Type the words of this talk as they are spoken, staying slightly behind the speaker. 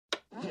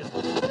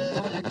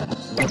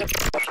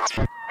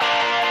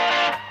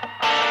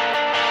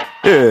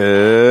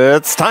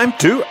It's time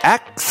to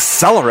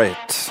accelerate.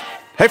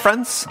 Hey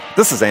friends,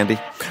 this is Andy.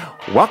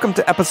 Welcome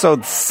to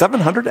episode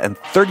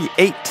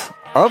 738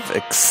 of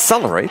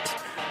Accelerate,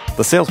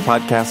 the sales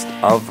podcast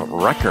of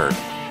record.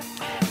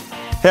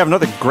 Hey, I have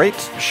another great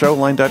show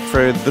lined up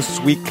for this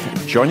week.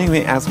 Joining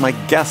me as my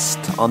guest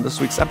on this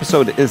week's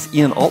episode is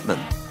Ian Altman.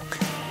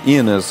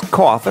 Ian is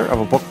co-author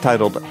of a book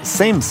titled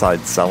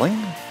Same-Side Selling: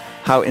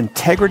 How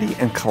Integrity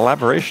and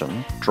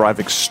Collaboration Drive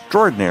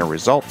Extraordinary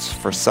Results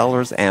for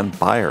Sellers and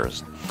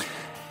Buyers.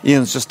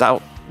 Ian's just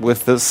out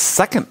with the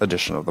second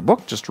edition of the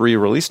book, just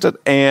re-released it,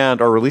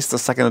 or released the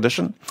second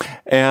edition.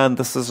 And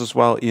this is as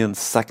well Ian's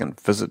second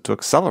visit to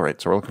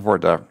Accelerate. So we're looking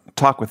forward to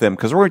talk with him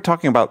because we're going to be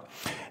talking about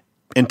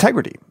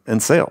integrity in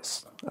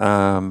sales.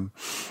 And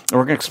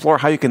we're going to explore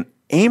how you can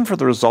aim for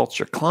the results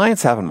your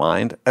clients have in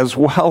mind, as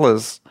well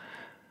as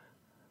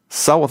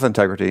sell with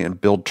integrity and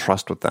build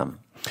trust with them.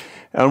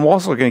 And we're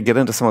also going to get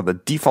into some of the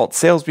default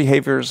sales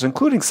behaviors,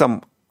 including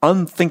some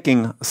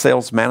unthinking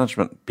sales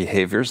management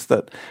behaviors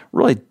that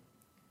really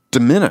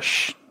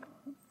diminish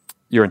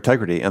your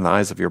integrity in the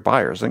eyes of your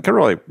buyers and can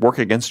really work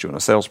against you in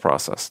a sales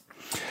process.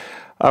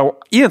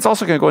 Ian's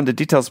also going to go into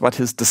details about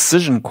his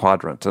decision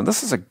quadrant. And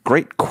this is a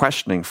great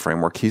questioning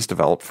framework he's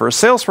developed for a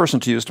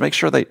salesperson to use to make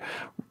sure they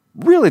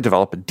really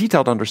develop a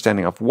detailed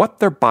understanding of what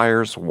their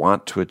buyers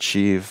want to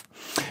achieve.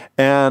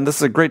 And this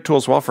is a great tool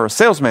as well for a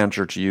sales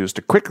manager to use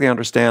to quickly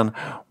understand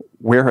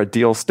where a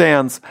deal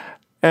stands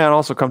and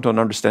also come to an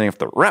understanding if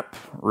the rep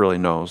really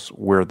knows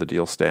where the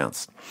deal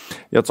stands.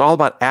 It's all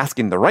about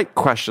asking the right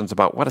questions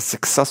about what a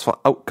successful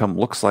outcome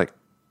looks like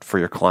for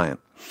your client,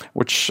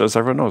 which, as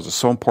everyone knows, is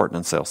so important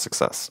in sales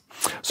success.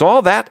 So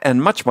all that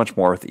and much, much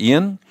more with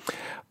Ian.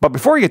 But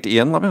before we get to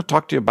Ian, let me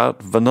talk to you about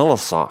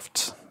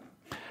VanillaSoft.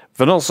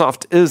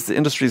 VanillaSoft is the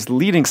industry's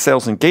leading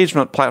sales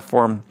engagement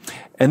platform,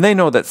 and they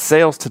know that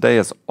sales today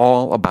is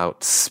all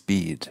about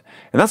speed.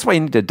 And that's why you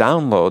need to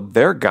download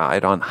their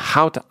guide on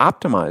how to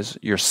optimize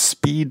your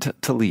speed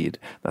to lead.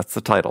 That's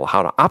the title,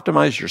 How to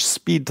Optimize Your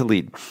Speed to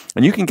Lead.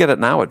 And you can get it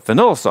now at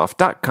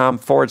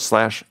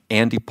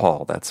vanillasoft.com/Andy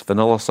Paul. That's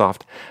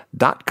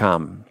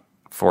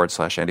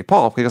vanillasoft.com/Andy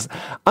Paul. Because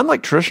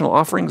unlike traditional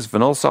offerings,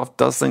 VanillaSoft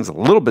does things a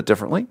little bit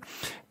differently.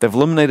 They've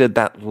eliminated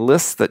that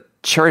list that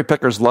cherry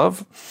pickers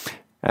love.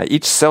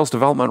 Each sales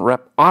development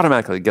rep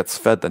automatically gets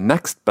fed the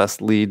next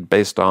best lead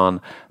based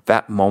on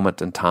that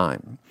moment in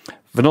time.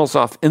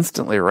 VanillaSoft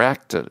instantly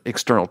reacts to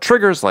external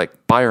triggers like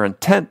buyer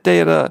intent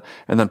data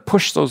and then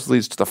push those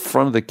leads to the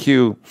front of the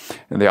queue,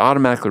 and they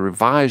automatically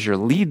revise your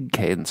lead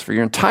cadence for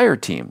your entire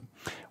team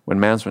when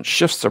management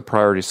shifts their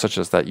priorities, such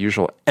as that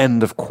usual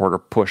end of quarter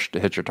push to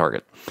hit your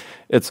target.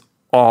 It's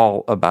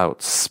all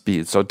about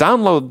speed. So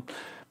download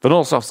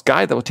VanillaSoft's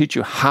guide that will teach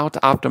you how to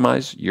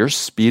optimize your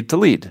speed to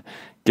lead.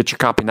 Get your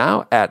copy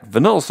now at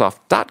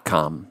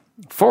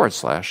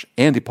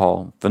vanillasoft.com/Andy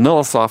Paul.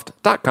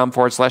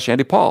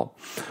 vanillasoft.com/Andy Paul.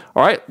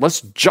 All right,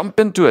 let's jump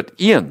into it.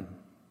 Ian,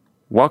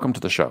 welcome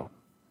to the show.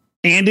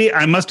 Andy,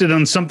 I must have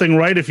done something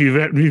right if you've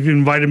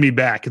invited me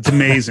back. It's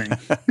amazing.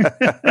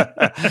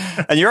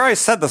 And you already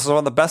said this is one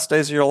of the best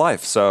days of your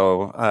life.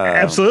 So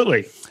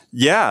absolutely.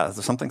 Yeah,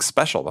 there's something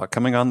special about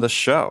coming on this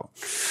show.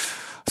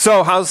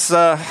 So how's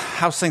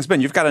things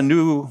been? You've got a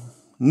new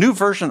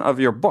version of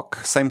your book,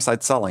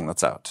 Same-Side Selling,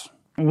 that's out.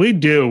 We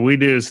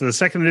do. So the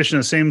second edition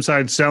of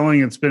Same-Side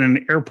Selling, it's been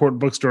in airport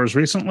bookstores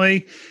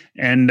recently,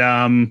 and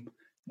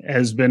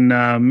has been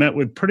met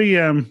with pretty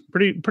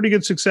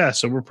good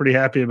success. So we're pretty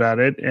happy about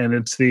it. And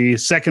it's the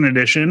second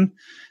edition,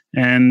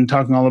 and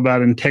talking all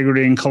about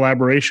integrity and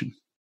collaboration.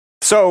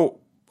 So,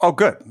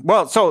 good.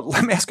 Well, so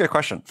let me ask you a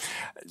question.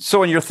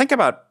 So when you're thinking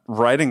about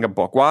writing a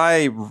book,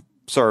 why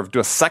sort of do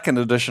a second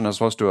edition as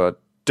opposed to a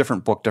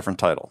different book, different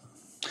title?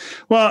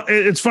 Well,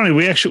 it's funny.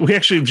 We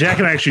actually, Jack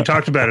and I actually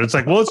talked about it. It's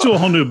like, well, let's do a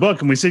whole new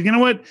book. And we said, you know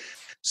what?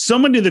 So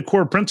many of the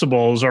core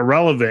principles are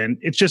relevant.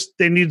 It's just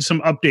they need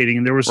some updating.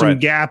 And there were some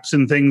gaps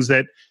and things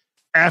that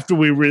after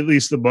we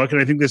released the book,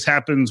 and I think this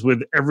happens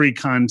with every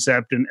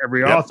concept and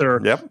every author,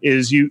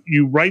 is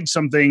you write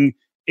something,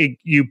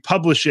 you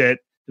publish it,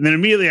 and then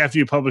immediately after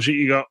you publish it,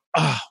 you go,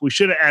 we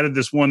should have added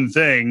this one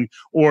thing.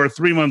 Or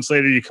 3 months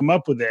later, you come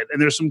up with it.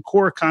 And there's some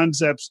core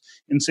concepts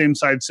in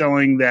same-side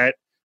selling that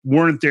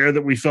weren't there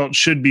that we felt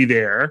should be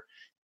there.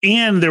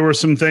 And there were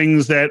some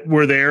things that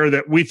were there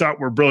that we thought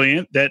were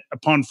brilliant that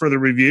upon further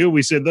review,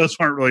 we said those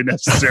aren't really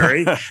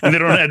necessary and they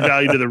don't add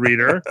value to the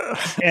reader.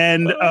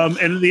 And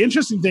the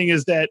interesting thing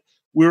is that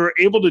we were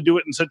able to do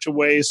it in such a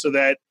way so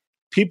that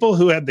people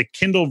who had the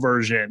Kindle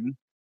version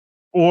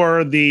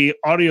or the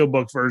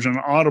audiobook version,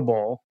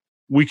 Audible,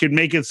 we could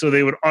make it so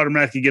they would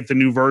automatically get the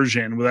new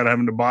version without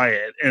having to buy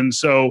it. And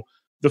so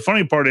the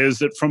funny part is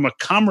that from a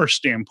commerce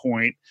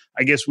standpoint,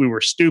 I guess we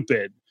were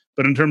stupid.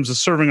 But in terms of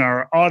serving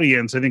our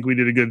audience, I think we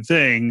did a good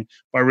thing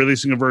by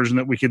releasing a version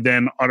that we could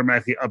then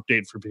automatically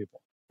update for people.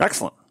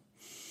 Excellent.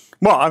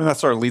 Well, I mean, that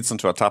sort of leads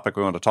into a topic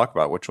we wanted to talk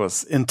about, which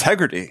was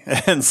integrity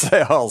in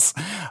sales.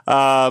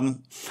 I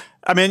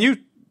mean, you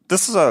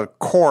this is a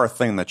core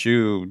thing that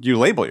you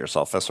label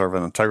yourself as sort of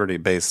an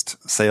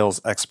integrity-based sales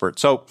expert.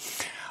 So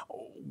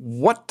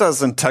what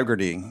does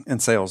integrity in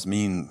sales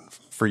mean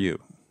for you?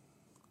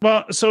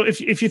 Well, so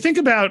if you think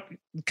about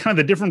kind of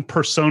the different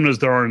personas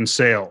there are in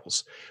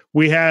sales,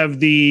 we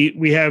have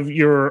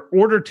your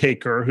order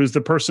taker, who's the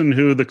person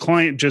who the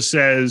client just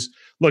says,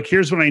 look,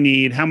 here's what I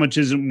need. How much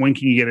is it? When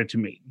can you get it to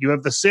me? You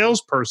have the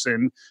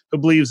salesperson who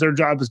believes their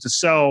job is to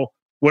sell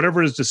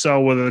whatever it is to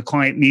sell, whether the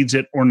client needs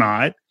it or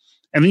not.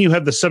 And then you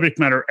have the subject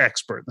matter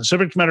expert. The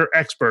subject matter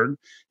expert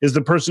is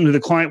the person who the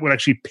client would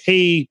actually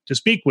pay to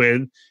speak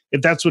with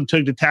if that's what it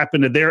took to tap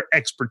into their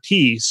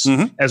expertise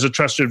as a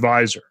trusted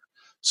advisor.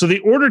 So the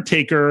order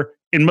taker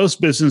in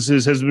most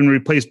businesses has been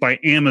replaced by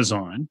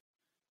Amazon,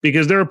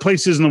 because there are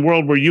places in the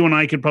world where you and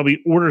I could probably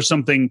order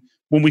something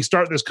when we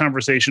start this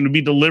conversation to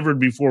be delivered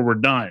before we're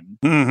done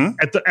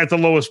at the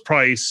lowest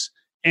price.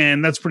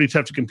 And that's pretty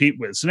tough to compete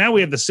with. So now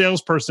we have the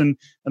salesperson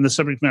and the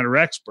subject matter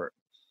expert.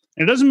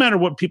 And it doesn't matter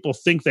what people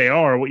think they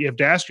are. What you have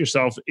to ask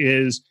yourself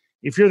is,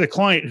 if you're the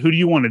client, who do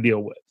you want to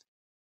deal with?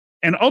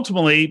 And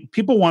ultimately,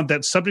 people want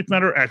that subject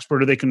matter expert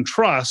who they can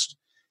trust.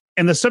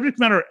 And the subject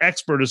matter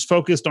expert is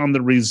focused on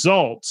the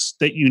results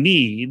that you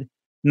need,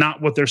 not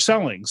what they're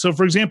selling. So,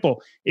 for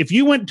example, if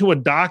you went to a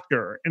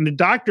doctor and the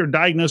doctor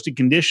diagnosed a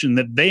condition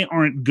that they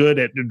aren't good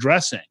at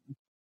addressing,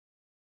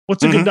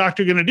 what's a good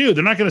doctor going to do?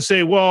 They're not going to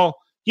say, well,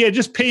 yeah,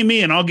 just pay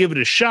me and I'll give it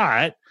a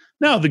shot.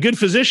 No, the good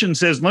physician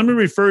says, let me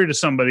refer you to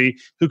somebody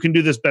who can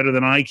do this better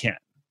than I can.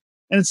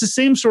 And it's the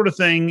same sort of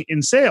thing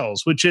in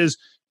sales, which is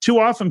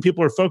too often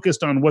people are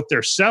focused on what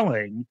they're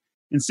selling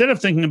instead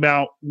of thinking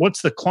about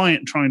what's the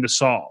client trying to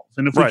solve.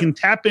 And if we can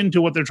tap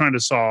into what they're trying to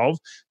solve,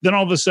 then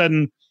all of a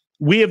sudden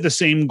we have the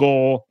same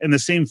goal and the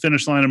same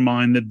finish line in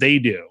mind that they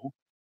do.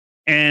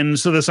 And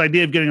so this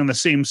idea of getting on the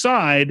same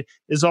side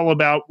is all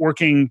about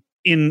working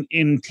in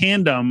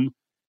tandem,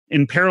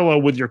 in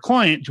parallel with your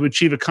client to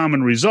achieve a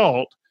common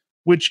result,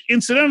 which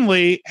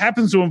incidentally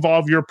happens to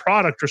involve your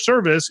product or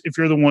service if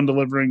you're the one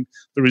delivering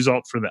the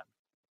result for them.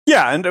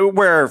 Yeah, and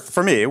where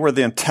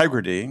the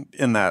integrity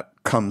in that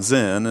comes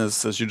in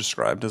is, as you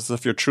described, is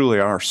if you truly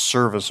are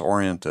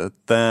service-oriented,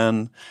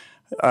 then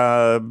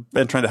and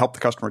trying to help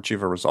the customer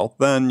achieve a result,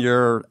 then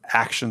your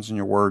actions and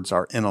your words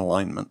are in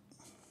alignment.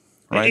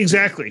 Right?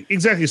 Exactly.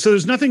 So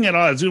there's nothing at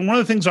odds. And one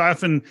of the things I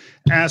often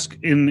ask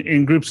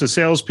in groups of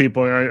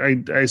salespeople,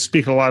 I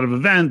speak at a lot of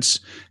events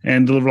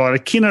and deliver a lot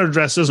of keynote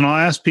addresses, and I'll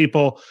ask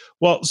people,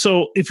 well,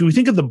 so if we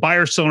think of the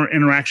buyer-seller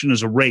interaction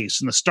as a race,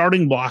 and the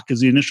starting block is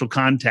the initial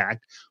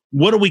contact,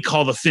 what do we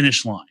call the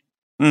finish line?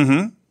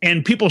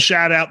 And people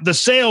shout out the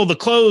sale, the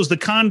close, the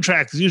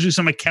contract. There's usually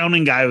some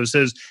accounting guy who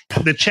says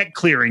the check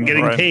clearing,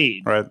 getting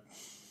paid. Right.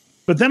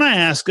 But then I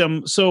ask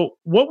them, so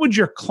what would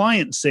your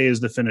client say is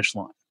the finish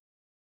line?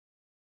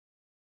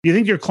 Do you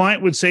think your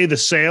client would say the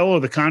sale or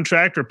the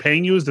contract or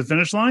paying you is the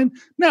finish line?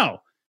 No.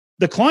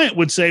 The client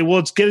would say, well,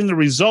 it's getting the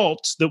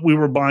results that we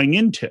were buying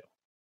into.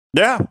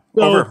 Yeah.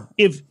 So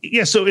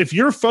if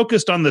you're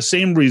focused on the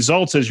same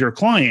results as your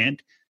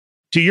client,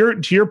 to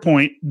your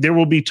point, there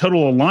will be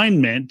total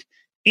alignment,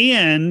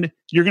 and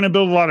you're going to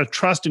build a lot of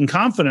trust and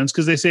confidence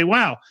because they say,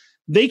 wow,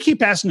 they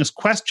keep asking us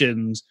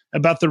questions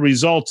about the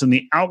results and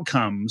the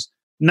outcomes,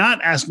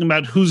 not asking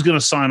about who's going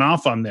to sign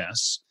off on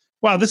this.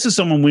 Wow, this is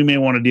someone we may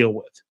want to deal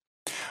with.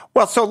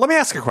 Well, so let me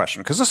ask a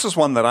question, because this is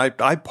one that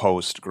I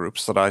pose to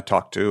groups that I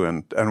talk to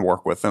and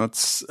work with, and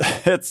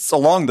it's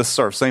along this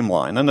sort of same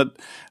line, and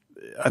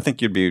I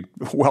think you'd be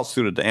well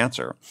suited to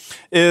answer,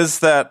 is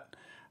that,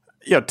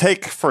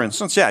 take, for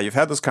instance, you've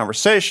had this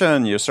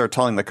conversation, you start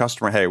telling the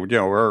customer, hey,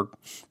 we're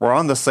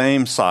on the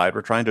same side,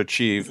 we're trying to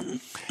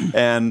achieve,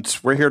 and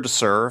we're here to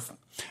serve,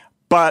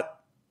 but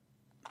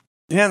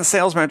the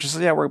sales manager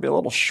says, we're going to be a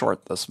little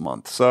short this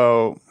month,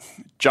 so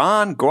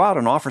John, go out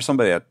and offer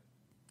somebody a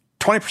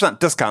 20%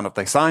 discount if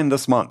they sign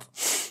this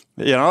month,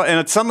 and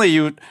it's suddenly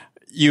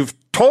you've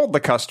told the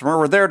customer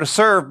we're there to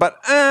serve, but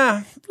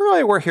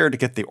really we're here to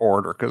get the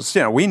order because,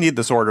 we need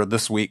this order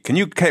this week.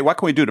 What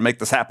can we do to make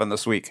this happen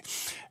this week?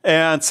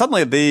 And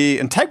suddenly the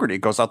integrity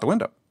goes out the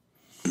window.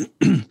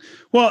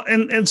 Well,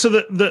 and so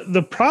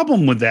the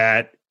problem with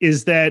that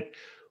is that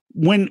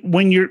when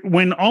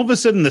all of a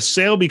sudden the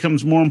sale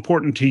becomes more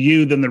important to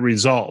you than the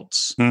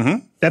results,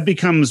 that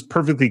becomes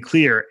perfectly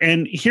clear.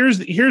 And here's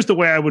the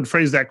way I would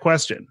phrase that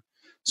question.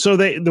 So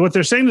what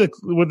they're saying to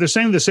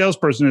the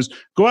salesperson is,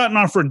 go out and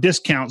offer a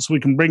discount so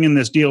we can bring in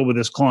this deal with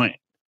this client.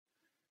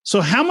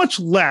 So how much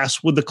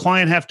less would the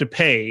client have to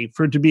pay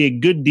for it to be a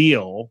good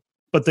deal,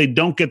 but they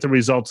don't get the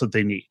results that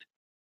they need?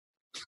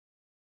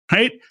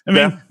 Right? I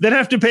mean, they'd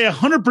have to pay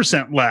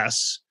 100%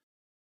 less,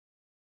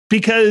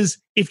 because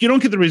if you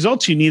don't get the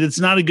results you need,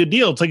 it's not a good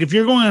deal. It's like if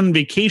you're going on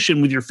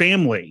vacation with your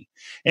family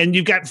and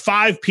you've got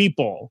 5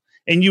 people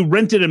and you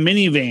rented a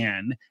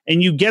minivan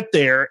and you get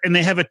there and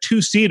they have a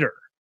 2-seater.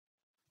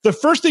 The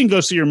first thing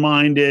goes to your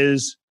mind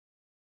is,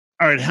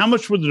 all right, how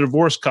much would the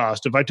divorce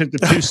cost if I took the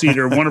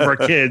 2-seater, one of our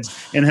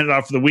kids, and headed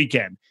off for the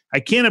weekend? I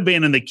can't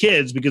abandon the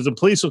kids because the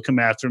police will come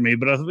after me,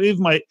 but I'll leave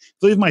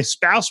my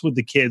spouse with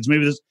the kids.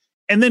 Maybe this.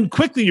 And then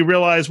quickly you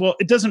realize, well,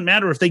 it doesn't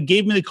matter if they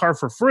gave me the car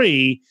for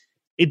free.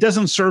 It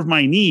doesn't serve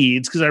my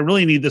needs because I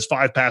really need this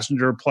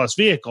 5-passenger plus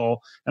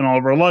vehicle and all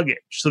of our luggage.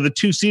 So the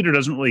 2-seater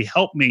doesn't really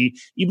help me,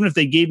 even if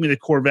they gave me the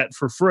Corvette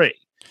for free.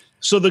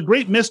 So the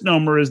great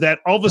misnomer is that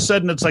all of a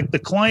sudden it's like the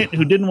client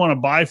who didn't want to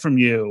buy from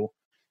you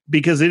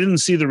because they didn't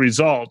see the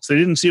results. They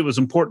didn't see it was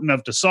important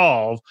enough to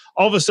solve.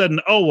 All of a sudden,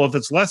 oh, well, if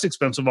it's less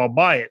expensive, I'll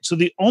buy it. So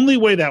the only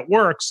way that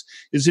works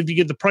is if you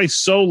get the price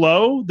so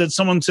low that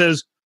someone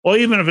says, well,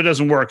 even if it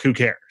doesn't work, who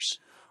cares?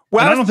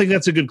 Well, and I don't think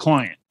that's a good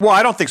client. Well,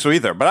 I don't think so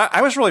either. But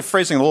I was really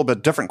phrasing a little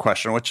bit different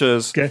question, which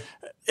is,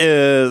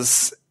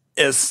 is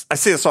I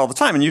see this all the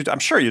time, and I'm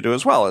sure you do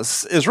as well,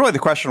 is really the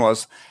question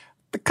was,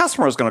 the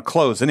customer is going to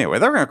close anyway.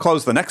 They're going to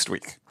close the next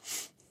week,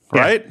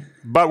 right? Yeah.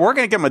 But we're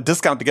going to give them a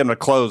discount to get them to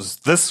close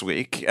this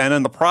week. And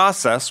in the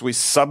process, we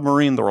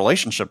submarine the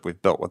relationship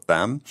we've built with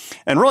them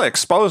and really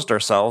exposed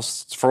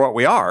ourselves for what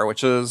we are,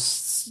 which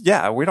is,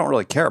 yeah, we don't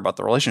really care about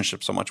the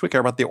relationship so much. We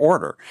care about the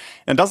order.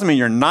 And it doesn't mean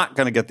you're not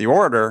going to get the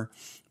order,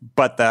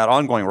 but that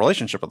ongoing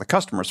relationship with the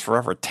customer is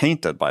forever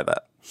tainted by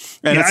that.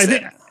 And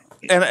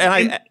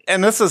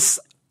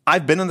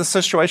I've been in this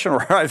situation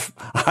where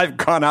I've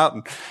gone out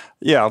and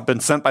been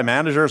sent by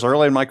managers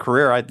early in my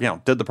career. I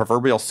did the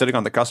proverbial sitting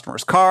on the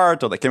customer's car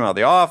till they came out of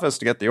the office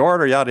to get the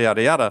order, yada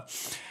yada yada.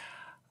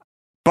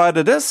 But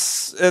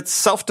it's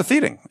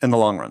self-defeating in the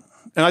long run.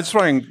 And I just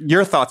wondering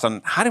your thoughts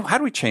on how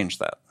do we change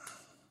that?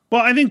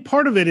 Well, I think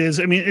part of it is,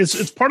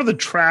 it's part of the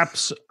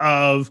traps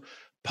of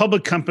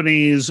public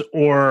companies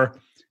or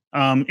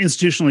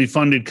institutionally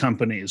funded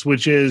companies,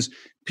 which is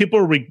people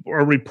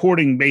are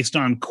reporting based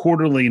on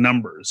quarterly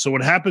numbers. So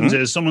what happens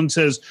is someone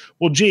says,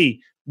 well,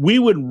 gee, we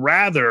would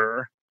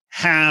rather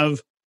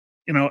have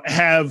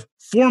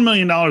 $4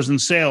 million in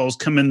sales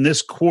come in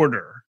this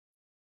quarter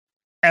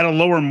at a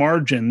lower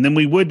margin than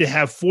we would to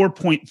have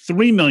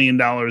 $4.3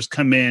 million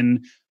come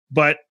in,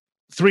 but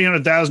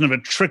 300,000 of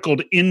it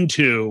trickled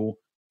into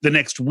the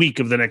next week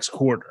of the next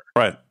quarter.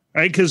 Right.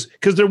 Right. Because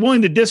they're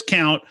willing to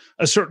discount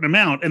a certain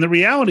amount. And the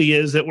reality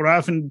is that what I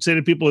often say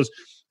to people is,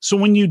 so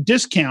when you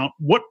discount,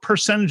 what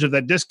percentage of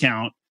that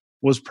discount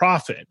was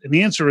profit? And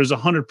the answer is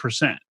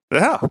 100%.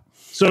 Yeah.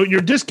 So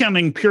you're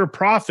discounting pure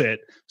profit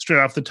straight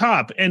off the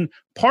top. And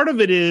part of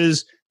it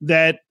is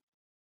that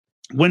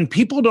when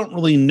people don't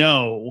really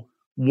know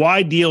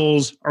why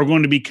deals are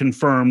going to be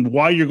confirmed,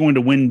 why you're going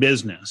to win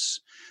business,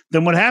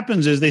 then what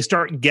happens is they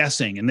start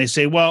guessing and they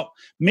say, well,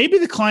 maybe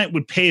the client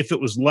would pay if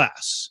it was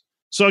less.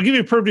 So I'll give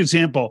you a perfect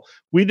example.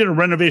 We did a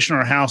renovation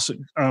on our house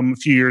a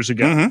few years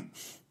ago,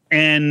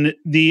 and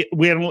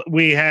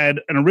we had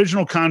an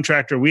original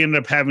contractor. We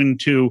ended up having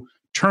to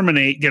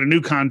terminate, get a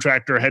new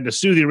contractor. I had to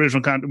sue the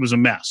original contractor. It was a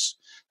mess.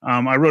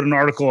 I wrote an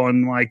article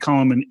on my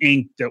column in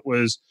Inc. that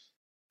was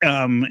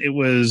it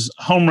was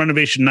Home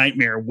Renovation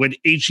Nightmare, what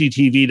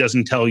HGTV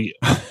doesn't tell you,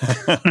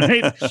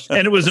 right?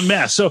 And it was a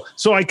mess.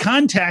 So I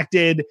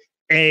contacted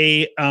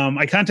a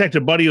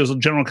buddy who was a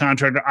general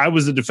contractor. I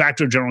was the de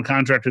facto general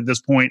contractor at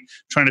this point,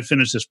 trying to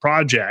finish this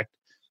project.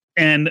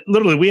 And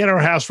literally, we had our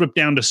house ripped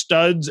down to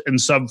studs and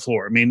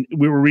subfloor.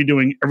 We were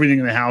redoing everything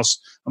in the house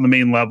on the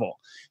main level.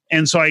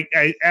 And so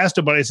I asked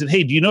a buddy, I said,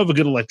 hey, do you know of a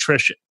good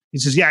electrician? He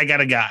says, yeah, I got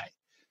a guy.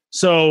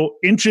 So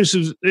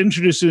introduces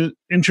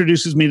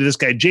me to this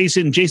guy,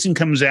 Jason. Jason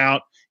comes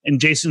out, and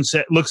Jason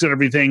looks at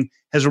everything,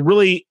 has a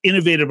really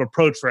innovative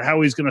approach for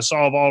how he's going to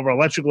solve all of our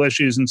electrical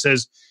issues, and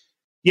says,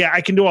 yeah,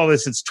 I can do all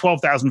this. It's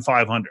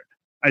 $12,500.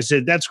 I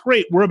said, that's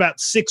great. We're about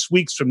 6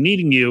 weeks from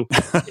needing you.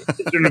 Is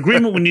there an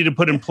agreement we need to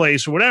put in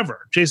place or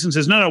whatever? Jason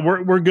says, no,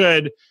 we're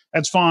good.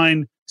 That's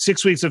fine.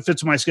 6 weeks, it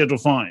fits my schedule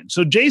fine.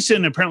 So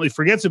Jason apparently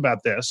forgets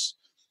about this.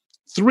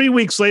 3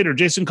 weeks later,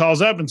 Jason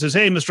calls up and says,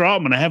 hey, Mr.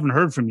 Altman, I haven't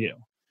heard from you.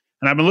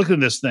 And I've been looking at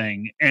this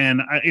thing,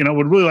 and I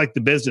would really like the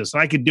business.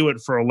 I could do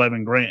it for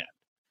 $11,000.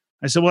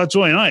 I said, well, that's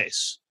really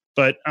nice.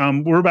 But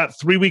we're about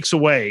 3 weeks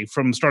away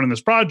from starting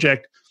this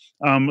project.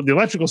 The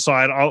electrical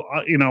side,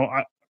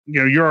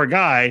 you're our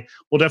guy.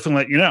 We'll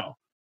definitely let you know.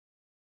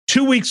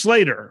 2 weeks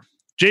later,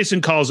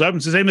 Jason calls up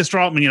and says, hey,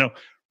 Mr. Altman,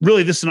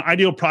 really, this is an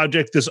ideal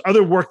project. This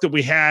other work that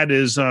we had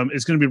is going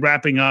to be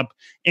wrapping up.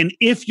 And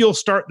if you'll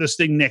start this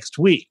thing next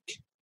week,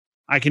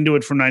 I can do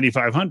it for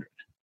 $9,500.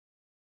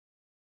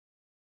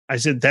 I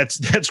said,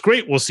 that's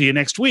great. We'll see you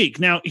next week.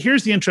 Now,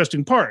 here's the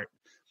interesting part.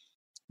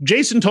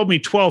 Jason told me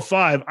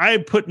 12.5. I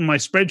had put in my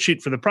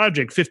spreadsheet for the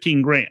project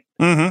 $15,000.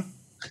 Mm-hmm.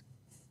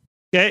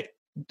 Okay.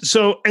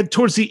 So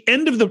towards the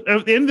end of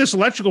this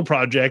electrical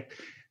project,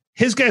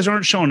 his guys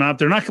aren't showing up.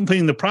 They're not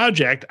completing the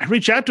project. I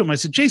reached out to him. I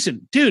said,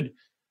 Jason, dude,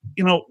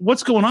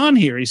 what's going on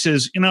here? He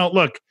says,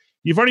 look,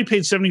 you've already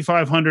paid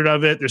 $7,500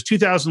 of it. There's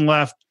 $2,000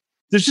 left.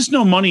 There's just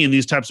no money in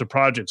these types of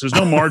projects. There's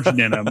no margin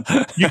in them.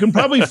 You can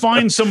probably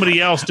find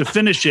somebody else to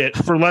finish it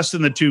for less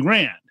than the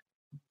 $2,000.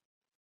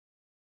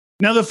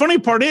 Now, the funny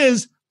part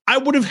is I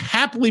would have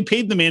happily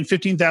paid the man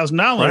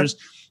 $15,000. Right.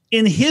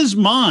 In his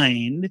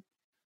mind,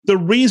 the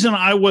reason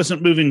I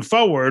wasn't moving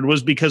forward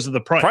was because of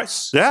the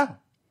price. Yeah.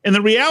 And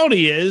the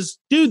reality is,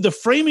 dude, the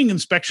framing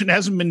inspection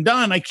hasn't been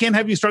done. I can't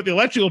have you start the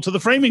electrical till the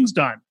framing's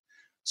done.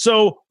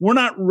 So we're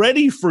not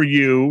ready for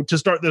you to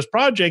start this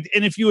project.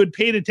 And if you had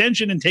paid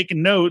attention and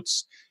taken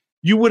notes,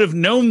 you would have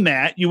known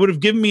that. You would have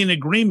given me an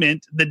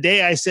agreement the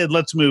day I said,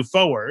 let's move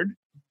forward.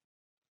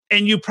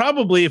 And you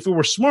probably, if we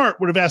were smart,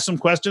 would have asked some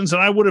questions,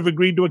 and I would have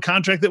agreed to a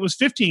contract that was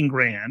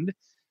 $15,000,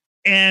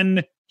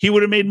 and he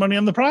would have made money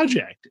on the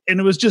project. And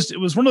it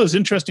was one of those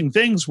interesting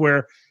things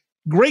where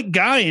great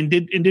guy and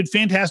did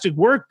fantastic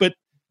work. But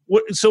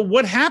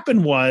what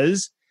happened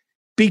was,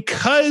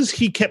 because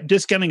he kept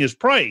discounting his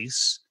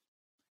price,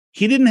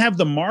 he didn't have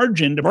the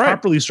margin to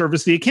properly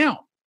service the account.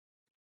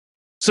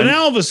 So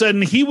now all of a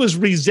sudden he was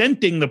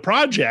resenting the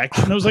project,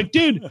 and I was like,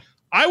 dude,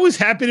 I was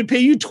happy to pay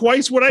you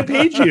twice what I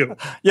paid you.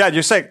 Yeah,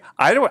 you're saying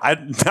I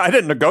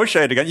didn't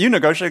negotiate against you.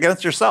 Negotiate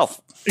against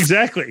yourself.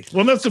 Exactly.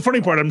 Well, that's the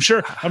funny part. I'm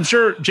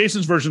sure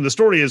Jason's version of the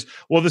story is,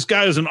 well, this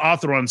guy who's an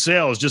author on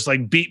sales just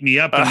like beat me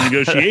up in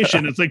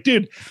negotiation. It's like,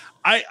 dude,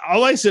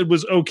 all I said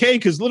was okay,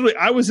 because literally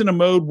I was in a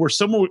mode where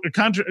someone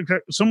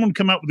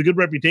come out with a good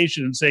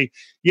reputation and say,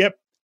 "Yep,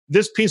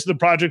 this piece of the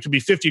project would be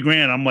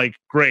 $50,000." I'm like,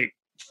 great.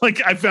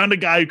 Like, I found a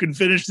guy who can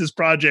finish this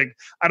project.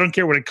 I don't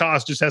care what it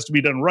costs, just has to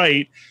be done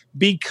right,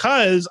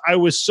 because I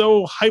was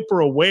so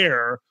hyper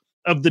aware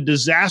of the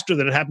disaster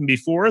that had happened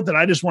before that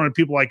I just wanted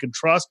people I could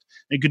trust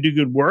and could do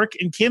good work.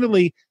 And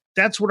candidly,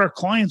 that's what our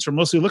clients are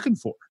mostly looking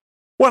for.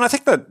 Well, and I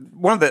think that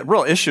one of the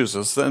real issues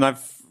is, and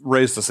I've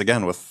raised this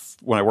again with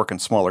when I work in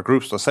smaller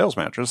groups with sales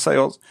managers,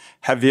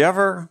 have you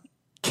ever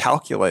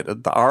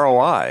calculated the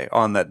ROI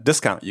on that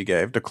discount you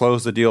gave to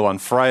close the deal on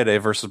Friday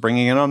versus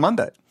bringing it on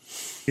Monday?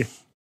 Yeah.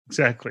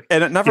 Exactly.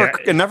 And it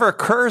never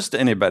occurs to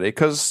anybody,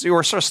 because you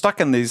were sort of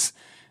stuck in these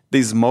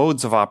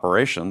modes of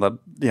operation that,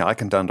 I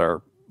contend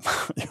are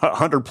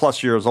 100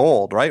 plus years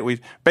old, right? We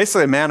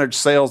basically manage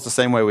sales the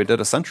same way we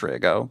did a century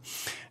ago,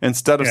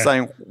 instead of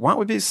saying, why don't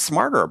we be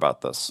smarter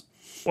about this?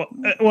 Well,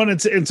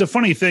 it's a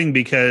funny thing,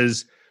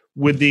 because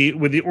with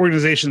the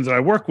organizations that I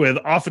work with,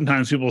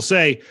 oftentimes people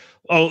say,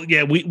 oh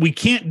yeah, we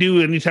can't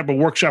do any type of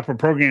workshop or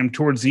program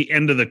towards the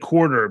end of the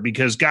quarter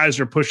because guys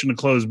are pushing to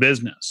close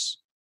business.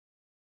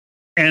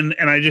 And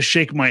I just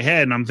shake my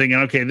head and I'm thinking,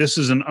 okay, this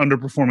is an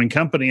underperforming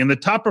company. And the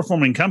top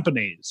performing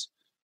companies,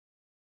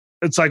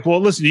 it's like, well,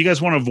 listen, you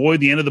guys want to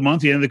avoid the end of the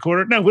month, the end of the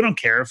quarter? No, we don't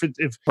care if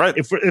it's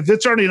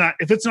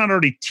not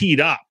already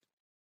teed up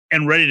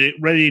and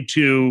ready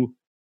to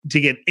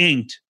get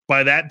inked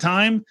by that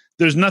time.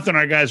 There's nothing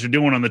our guys are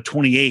doing on the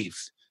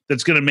 28th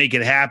that's going to make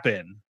it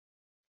happen.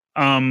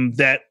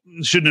 That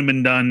shouldn't have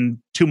been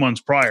done 2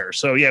 months prior.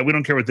 So yeah, we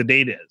don't care what the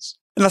date is.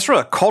 And that's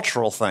really a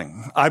cultural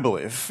thing, I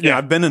believe. Yeah,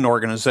 I've been in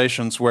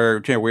organizations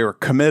where we were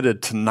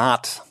committed to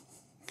not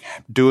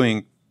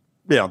doing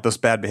this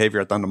bad behavior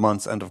at the end of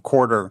months, end of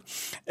quarter,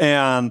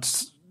 and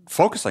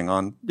focusing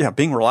on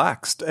being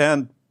relaxed.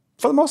 And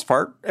for the most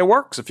part, it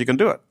works if you can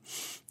do it.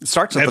 It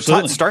starts at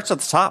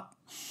the top.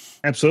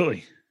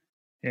 Absolutely.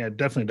 Yeah, it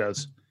definitely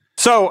does.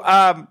 So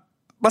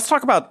let's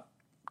talk about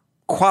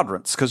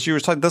quadrants, because you were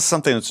talking, this is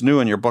something that's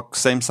new in your book,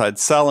 Same Side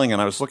Selling, and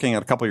I was looking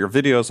at a couple of your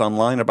videos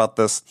online about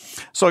this.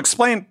 So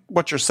explain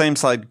what your same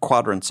side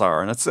quadrants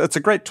are, and it's a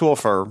great tool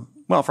for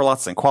lots of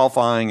things,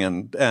 qualifying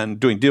and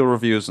doing deal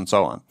reviews and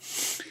so on.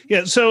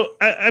 Yeah, so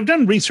I've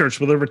done research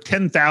with over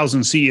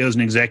 10,000 CEOs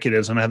and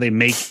executives on how they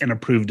make and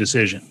approve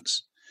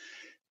decisions,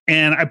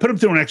 and I put them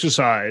through an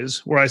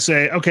exercise where I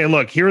say, okay,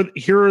 look,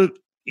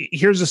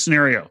 here's a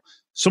scenario.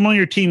 Someone on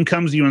your team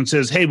comes to you and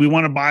says, hey, we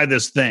want to buy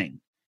this thing.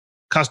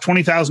 Costs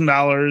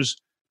 $20,000,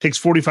 takes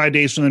 45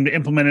 days for them to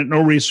implement it, no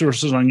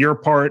resources on your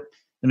part,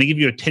 and they give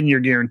you a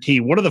 10-year guarantee.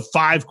 What are the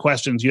 5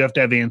 questions you have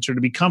to have answered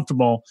to be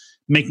comfortable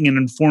making an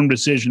informed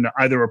decision to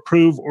either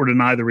approve or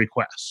deny the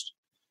request?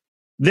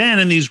 Then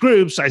in these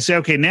groups, I say,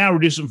 okay, now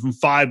reduce them from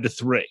 5 to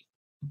 3.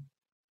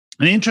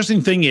 And the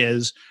interesting thing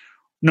is,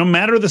 no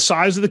matter the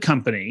size of the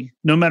company,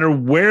 no matter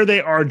where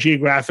they are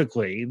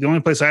geographically, the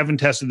only place I haven't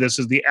tested this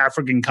is the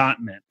African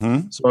continent.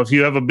 Mm-hmm. So if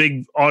you have a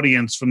big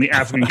audience from the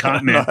African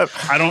continent,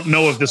 I don't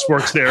know if this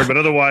works there, but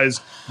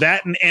otherwise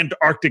that and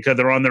Antarctica,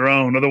 they're on their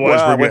own.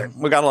 Otherwise, we're good.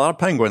 We got a lot of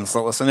penguins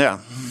that listen.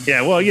 Yeah.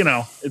 Yeah. Well,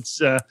 it's,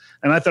 and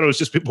I thought it was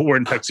just people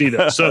wearing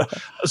tuxedos. So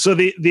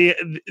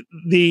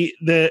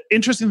the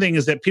interesting thing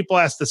is that people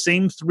ask the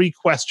same 3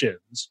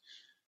 questions,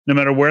 no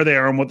matter where they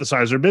are and what the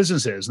size of their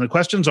business is. And the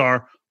questions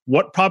are,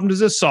 what problem does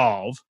this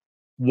solve?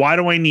 Why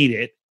do I need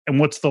it? And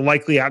what's the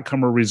likely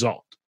outcome or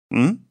result?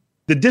 Mm-hmm.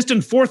 The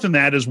distant fourth in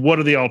that is, what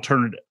are the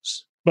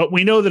alternatives? But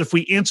we know that if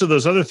we answer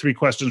those other 3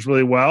 questions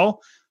really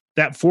well,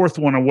 that fourth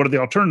one, or what are the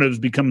alternatives,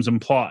 becomes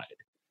implied.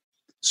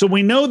 So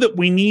we know that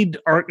we need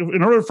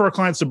in order for our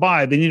clients to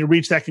buy, they need to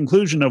reach that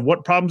conclusion of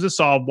what problems does it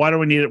solve? Why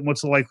do I need it? And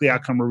what's the likely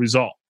outcome or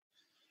result?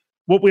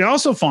 What we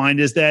also find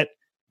is that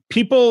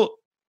people,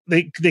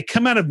 they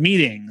come out of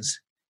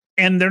meetings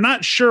and they're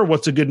not sure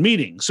what's a good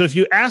meeting. So if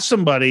you ask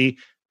somebody,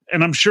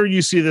 and I'm sure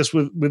you see this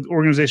with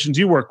organizations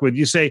you work with,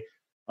 you say,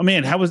 oh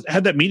man,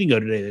 how'd that meeting go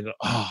today? They go,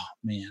 oh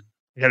man,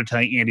 I got to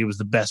tell you, Andy, it was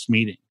the best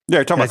meeting. Yeah,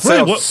 you're talking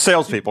about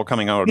salespeople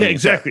coming out of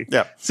meetings. Exactly.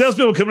 Yeah.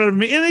 Salespeople coming out of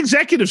meetings, and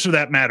executives for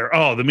that matter.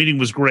 Oh, the meeting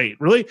was great.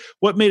 Really?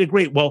 What made it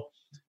great? Well,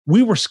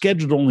 We were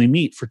scheduled to only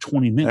meet for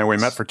 20 minutes. And we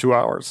met for 2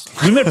 hours.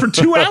 We met for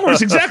 2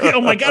 hours. Exactly.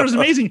 Oh my God, it was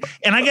amazing.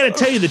 And I got to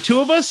tell you, the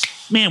two of us,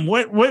 man,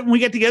 when we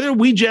got together,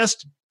 we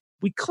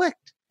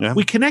clicked. Yeah.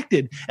 We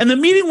connected. And the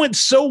meeting went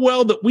so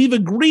well that we've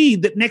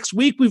agreed that next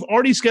week we've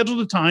already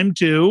scheduled a time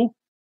to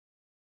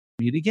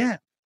meet again.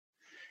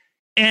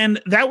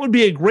 And that would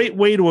be a great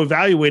way to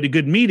evaluate a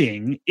good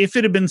meeting if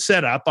it had been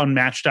set up on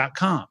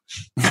Match.com.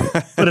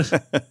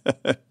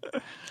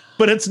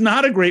 But it's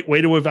not a great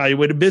way to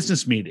evaluate a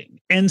business meeting.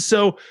 And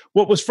so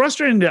what was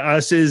frustrating to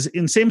us is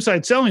in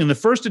same-side selling, in the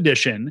first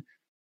edition,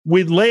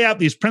 we'd lay out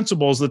these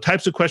principles, the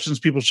types of questions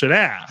people should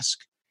ask.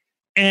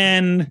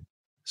 And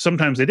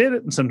sometimes they did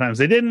it and sometimes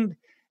they didn't.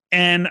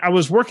 And I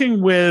was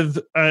working with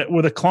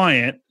a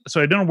client.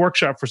 So I'd done a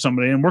workshop for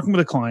somebody and working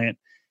with a client.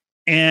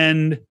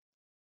 And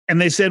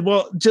they said,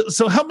 well,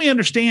 so help me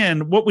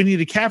understand what we need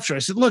to capture. I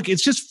said, look,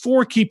 it's just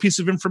 4 key pieces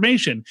of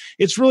information.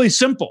 It's really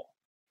simple.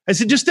 I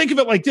said, just think of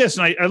it like this.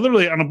 And I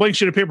literally, on a blank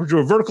sheet of paper,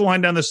 drew a vertical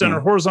line down the center,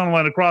 horizontal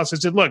line across. I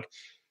said, look,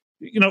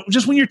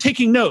 just when you're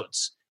taking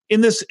notes,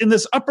 in this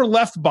upper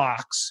left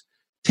box,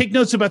 take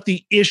notes about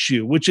the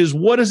issue, which is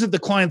what is it the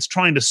client's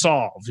trying to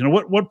solve?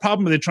 What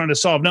problem are they trying to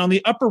solve? Now, in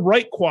the upper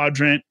right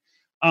quadrant,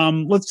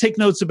 let's take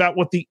notes about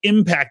what the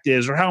impact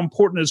is or how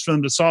important it is for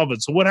them to solve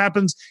it. So what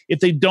happens if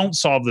they don't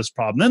solve this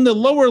problem? Then the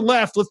lower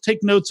left, let's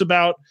take notes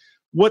about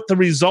what the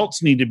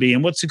results need to be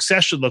and what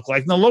success should look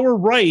like. In the lower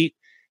right,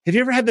 have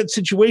you ever had that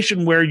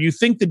situation where you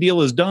think the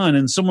deal is done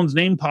and someone's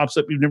name pops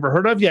up you've never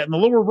heard of yet? In the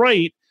lower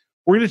right,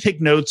 we're going to take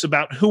notes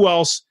about who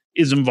else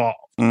is involved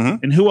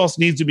and who else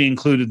needs to be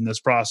included in this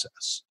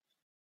process.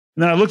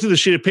 And then I looked at the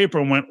sheet of paper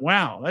and went,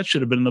 wow, that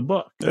should have been in the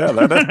book. Yeah,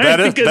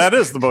 that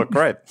is the book,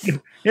 right?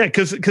 Yeah,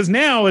 because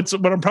now it's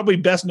what I'm probably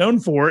best known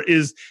for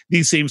is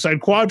these same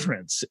side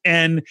quadrants.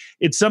 And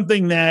it's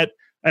something that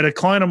I had a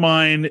client of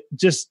mine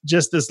just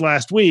this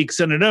last week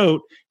sent a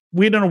note.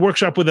 We had done a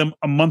workshop with them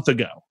a month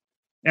ago.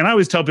 And I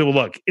always tell people,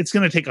 look, it's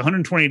going to take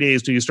 120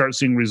 days till you start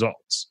seeing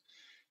results.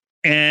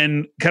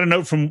 And kind of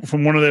note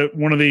from one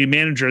of the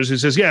managers who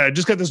says, yeah, I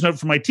just got this note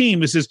from my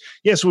team. It says,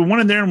 yes, we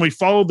went in there and we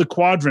followed the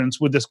quadrants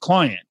with this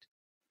client.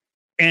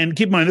 And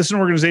keep in mind, this is an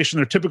organization,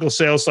 their typical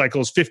sales cycle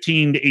is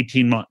 15 to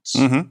 18 months.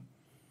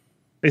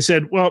 They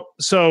said, well,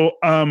 so,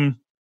 and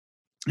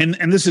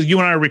this is, you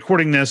and I are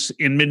recording this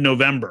in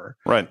mid-November.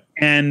 Right.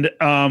 And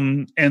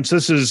so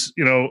this is,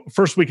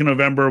 first week in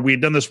November. We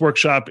had done this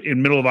workshop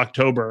in middle of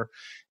October.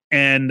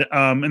 And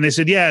they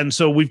said, yeah. And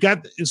so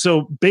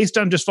based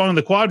on just following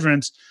the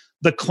quadrants,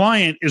 the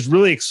client is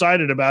really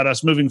excited about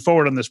us moving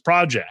forward on this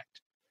project.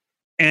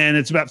 And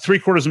it's about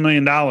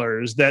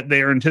 $750,000 that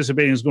they are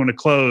anticipating is going to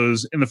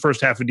close in the first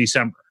half of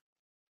December.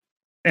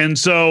 And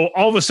so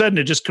all of a sudden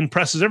it just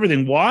compresses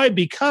everything. Why?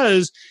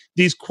 Because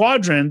these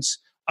quadrants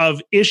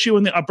of issue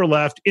in the upper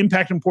left,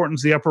 impact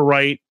importance in the upper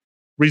right,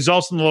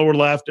 results in the lower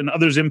left, and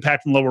others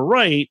impact in the lower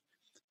right,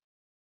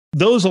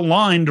 those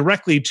align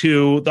directly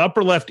to the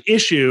upper left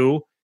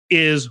issue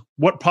is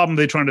what problem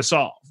are they trying to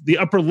solve. The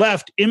upper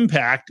left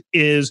impact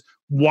is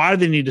why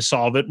they need to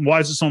solve it and why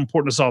is it so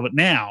important to solve it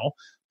now.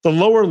 The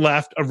lower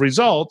left of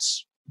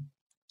results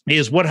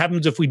is what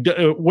happens if we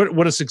do,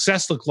 what does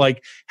success look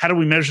like? How do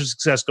we measure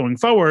success going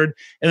forward?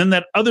 And then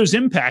that others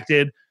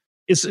impacted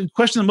is a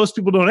question that most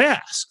people don't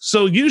ask.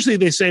 So usually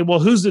they say, well,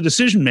 who's the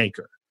decision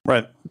maker?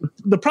 Right.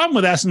 The problem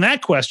with asking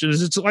that question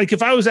is it's like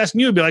if I was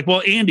asking you, it'd be like,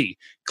 well, Andy,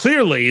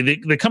 clearly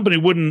the company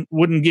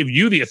wouldn't give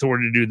you the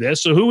authority to do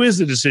this. So who is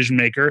the decision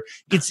maker?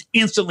 It's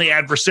instantly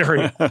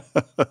adversarial.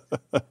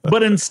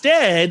 But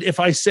instead,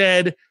 if I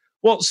said,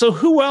 well, so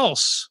who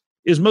else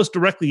is most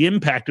directly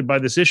impacted by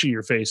this issue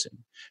you're facing?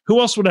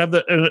 Who else would have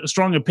a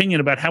strong opinion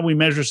about how we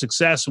measure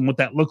success and what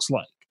that looks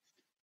like?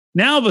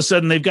 Now, all of a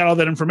sudden, they've got all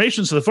that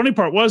information. So the funny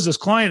part was this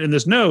client in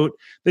this note,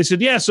 they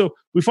said, yeah, so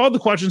we followed the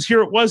questions.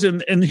 Here it was.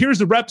 And here's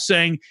the rep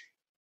saying,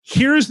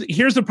 here's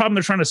the problem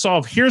they're trying to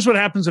solve. Here's what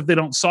happens if they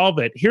don't solve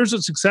it. Here's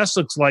what success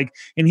looks like.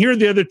 And here are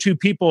the other 2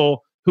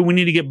 people who we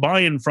need to get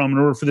buy-in from in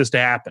order for this to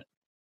happen.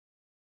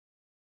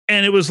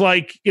 And it was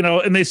like,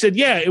 and they said,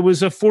 yeah, it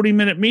was a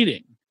 40-minute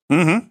meeting.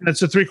 Mm-hmm.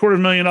 That's a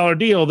 $750,000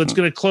 deal that's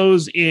going to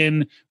close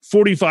in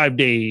 45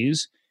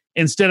 days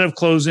instead of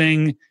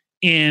closing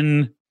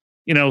in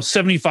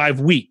 75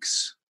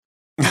 weeks.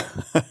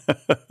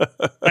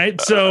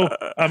 Right. So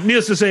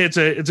needless to say, it's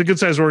a good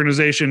sized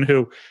organization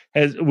who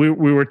we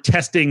were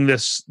testing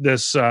this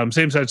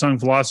same side selling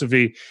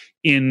philosophy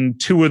in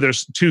 2 of their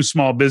 2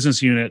 small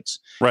business units.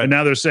 Right. And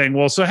now they're saying,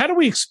 well, so how do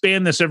we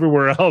expand this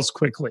everywhere else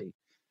quickly?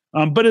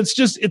 But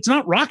it's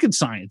not rocket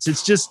science.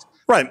 It's just,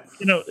 right.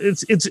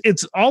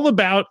 It's all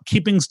about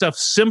keeping stuff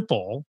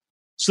simple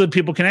so that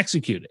people can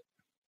execute it.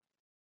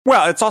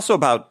 Well, it's also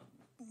about,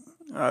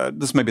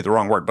 this may be the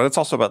wrong word, but it's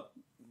also about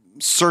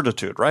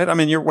certitude, right? I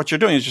mean, what you're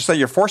doing is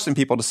you're forcing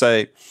people to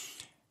say,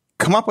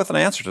 come up with an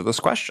answer to this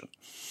question,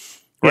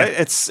 right?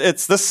 Yeah.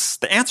 It's this,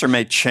 the answer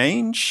may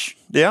change,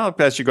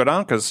 as you go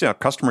down, because,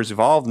 customers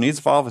evolve, needs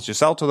evolve as you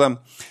sell to them.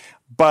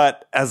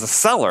 But as a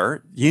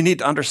seller, you need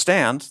to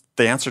understand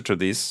the answer to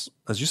these,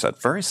 as you said,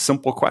 very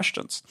simple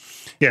questions.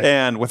 Yeah.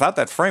 And without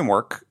that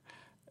framework,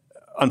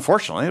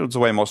 unfortunately, it's the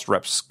way most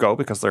reps go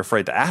because they're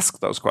afraid to ask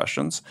those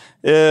questions,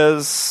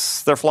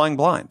 is they're flying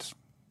blind.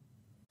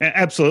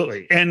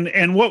 Absolutely.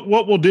 And what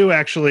we'll do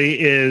actually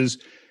is,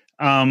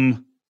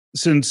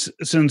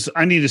 since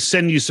I need to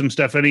send you some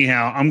stuff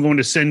anyhow, I'm going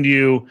to send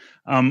you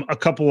a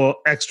couple of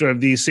extra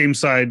of these same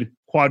side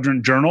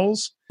quadrant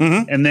journals.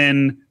 Mm-hmm. And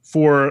then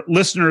for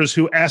listeners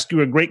who ask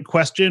you a great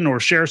question or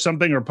share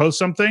something or post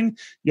something,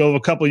 you'll have a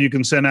couple you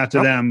can send out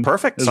to them.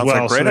 Perfect. As Sounds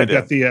well. Like a great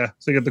idea.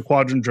 They get the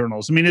quadrant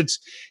journals. I mean, it's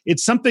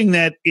something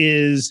that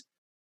is,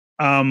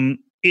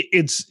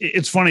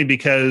 it's funny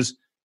because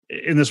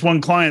in this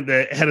one client,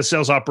 the head of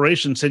sales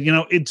operations said,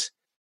 it's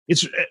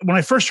when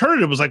I first heard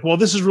it, it was like, well,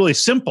 this is really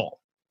simple.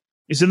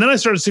 He said, then I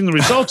started seeing the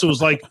results. It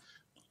was like,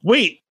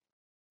 wait,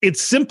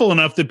 it's simple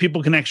enough that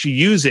people can actually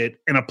use it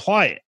and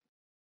apply it.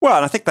 Well,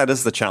 and I think that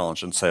is the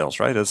challenge in sales,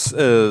 right?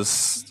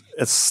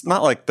 It's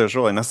not like there's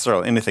really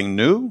necessarily anything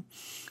new,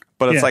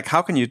 but it's like,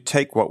 how can you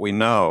take what we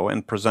know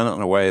and present it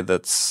in a way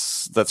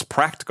that's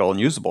practical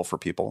and usable for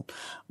people?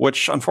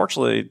 Which,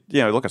 unfortunately,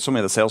 look at so many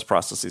of the sales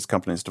processes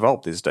companies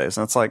develop these days,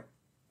 and it's like,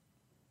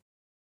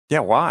 yeah,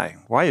 why?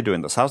 Why are you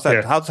doing this? How's that?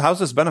 Yeah. How's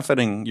this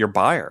benefiting your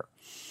buyer?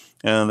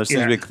 And there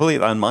seems to be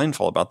completely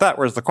unmindful about that.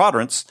 Whereas the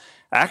quadrants,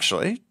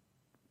 actually,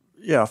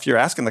 if you're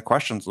asking the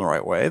questions in the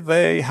right way,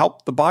 they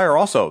help the buyer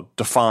also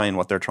define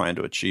what they're trying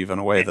to achieve in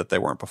a way that they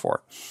weren't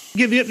before.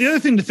 Yeah, the other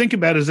thing to think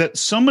about is that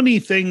so many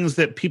things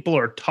that people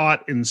are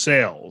taught in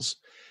sales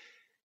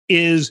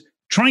is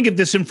try and get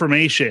this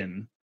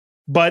information,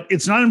 but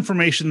it's not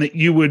information that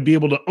you would be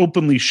able to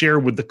openly share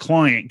with the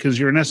client because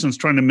you're in essence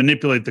trying to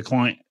manipulate the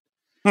client.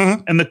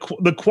 Mm-hmm. And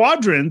the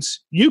quadrants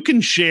you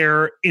can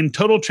share in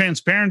total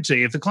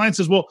transparency. If the client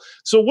says, "Well,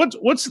 so what's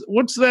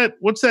that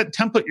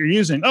template you're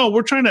using?" Oh,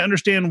 we're trying to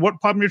understand what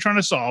problem you're trying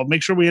to solve.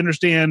 Make sure we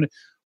understand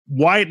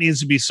why it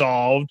needs to be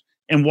solved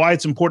and why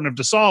it's important enough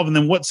to solve, and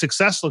then what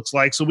success looks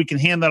like, so we can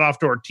hand that off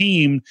to our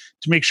team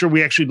to make sure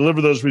we actually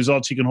deliver those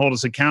results. You can hold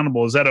us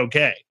accountable. Is that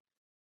okay?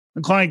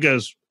 The client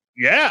goes,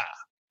 "Yeah."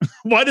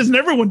 Why doesn't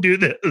everyone do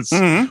this?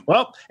 Mm-hmm.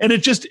 Well, and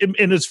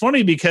it's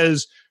funny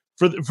because.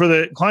 For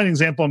the client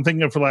example I'm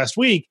thinking of for last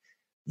week,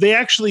 they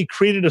actually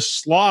created a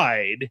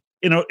slide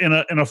in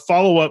a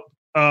follow-up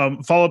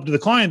to the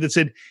client that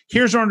said,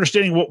 "Here's our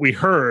understanding of what we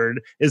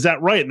heard. Is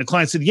that right?" And the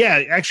client said,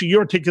 "Yeah, actually, you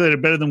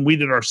articulated better than we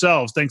did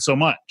ourselves. Thanks so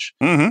much."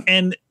 Mm-hmm.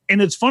 And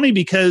it's funny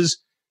because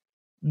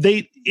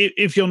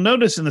if you'll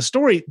notice in the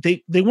story,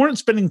 they weren't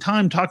spending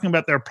time talking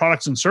about their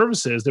products and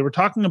services. They were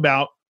talking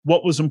about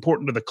what was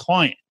important to the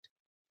client.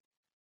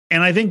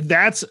 And I think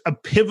that's a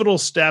pivotal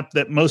step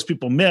that most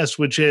people miss,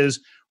 which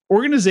is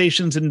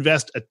organizations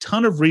invest a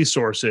ton of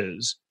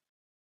resources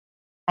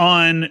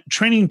on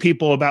training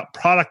people about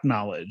product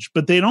knowledge,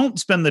 but they don't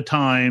spend the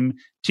time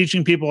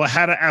teaching people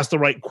how to ask the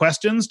right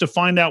questions to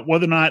find out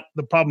whether or not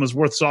the problem is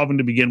worth solving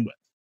to begin with.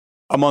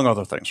 Among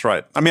other things,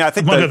 right? I mean, I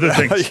think other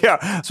things.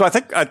 Yeah. So I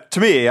think to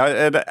me,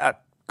 I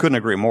couldn't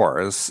agree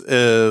more. Is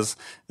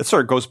it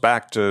sort of goes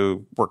back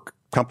to where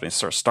companies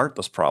sort of start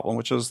this problem,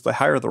 which is they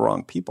hire the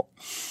wrong people.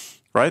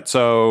 Right?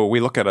 So we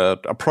look at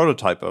a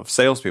prototype of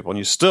salespeople, and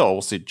you still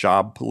will see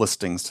job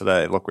listings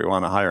today. Look, we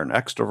want to hire an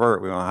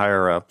extrovert. We want to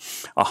hire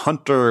a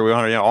hunter. We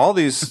want to, all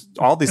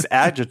these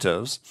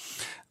adjectives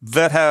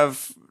that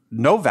have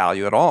no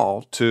value at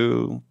all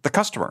to the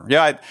customer.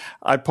 Yeah,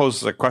 I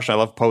pose a question I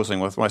love posing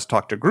when I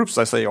talk to groups.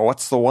 I say,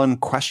 what's the one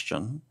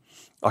question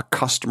a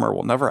customer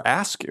will never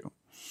ask you?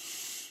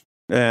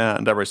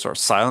 And everybody's sort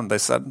of silent. They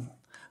said,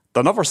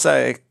 they'll never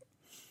say,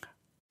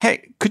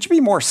 "Hey, could you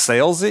be more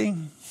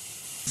salesy?"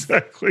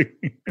 Exactly.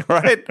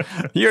 Right?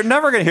 You're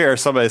never going to hear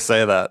somebody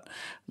say that.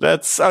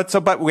 That's so.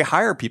 But we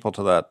hire people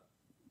to that,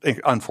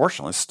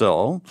 unfortunately,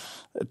 still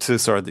to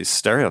sort of these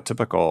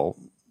stereotypical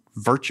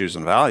virtues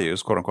and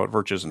values, quote unquote,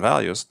 virtues and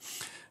values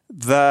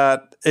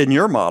that in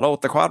your model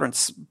with the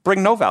quadrants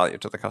bring no value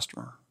to the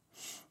customer.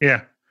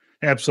 Yeah,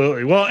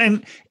 absolutely. Well,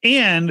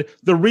 and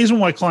the reason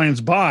why clients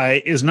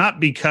buy is not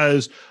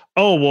because,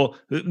 oh, well,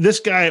 this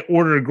guy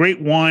ordered a great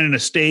wine and a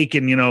steak,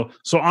 and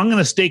so I'm going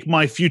to stake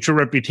my future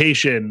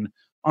reputation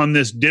on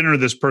this dinner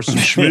this person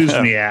schmoozed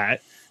me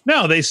at.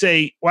 No, they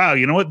say, wow,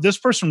 you know what? This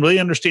person really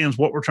understands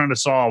what we're trying to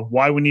solve,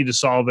 why we need to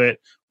solve it,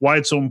 why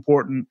it's so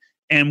important,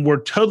 and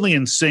we're totally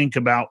in sync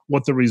about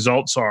what the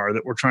results are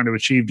that we're trying to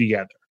achieve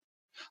together.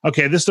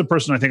 Okay, this is the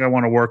person I think I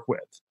want to work with.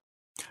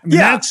 I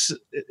mean,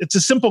 it's a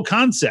simple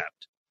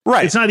concept.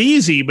 Right. It's not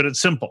easy, but it's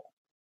simple.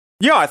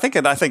 Yeah, I think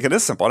it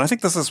is simple. And I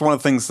think this is one of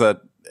the things that,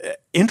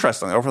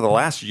 interestingly, over the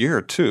last year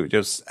or two,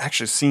 just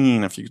actually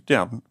seeing, if you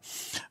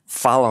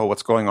follow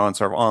what's going on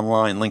sort of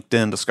online,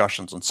 LinkedIn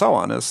discussions and so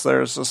on, is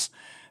there's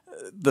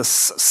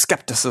this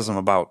skepticism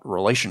about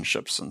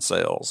relationships in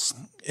sales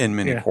in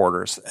many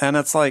quarters. And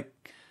it's like,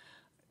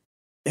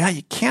 yeah,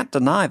 you can't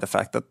deny the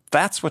fact that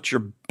that's what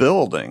you're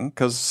building,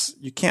 because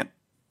you can't,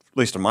 at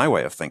least in my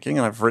way of thinking,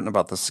 and I've written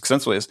about this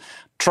extensively, is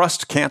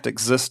trust can't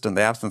exist in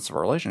the absence of a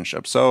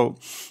relationship. So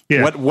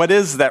what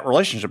is that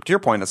relationship? To your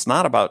point, it's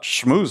not about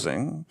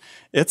schmoozing.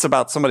 It's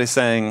about somebody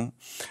saying,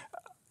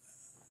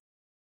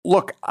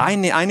 look, I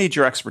need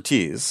your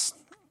expertise.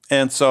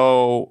 And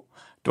so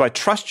do I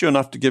trust you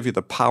enough to give you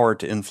the power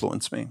to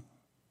influence me?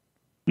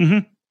 Mm-hmm.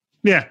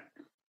 Yeah.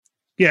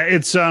 Yeah.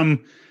 It's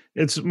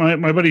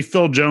my buddy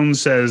Phil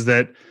Jones says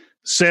that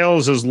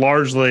sales is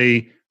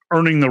largely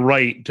earning the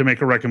right to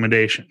make a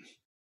recommendation.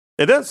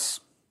 It is,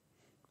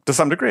 to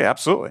some degree,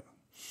 absolutely.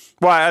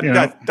 Well,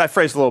 I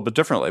phrased it a little bit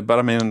differently, but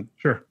I mean,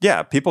 sure.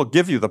 Yeah, people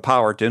give you the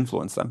power to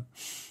influence them.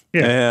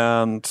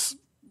 Yeah. And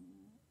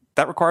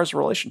that requires a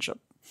relationship.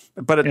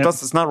 But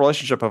it's not a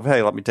relationship of,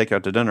 hey, let me take you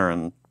out to dinner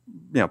and,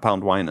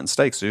 pound wine and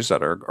steaks, as you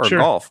said, or sure.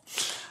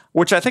 golf,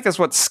 which I think is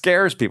what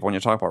scares people when you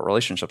talk about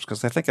relationships,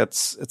 because I think it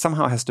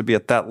somehow has to be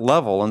at that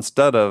level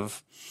instead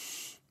of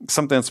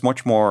something that's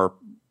much more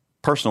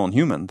personal and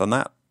human than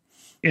that.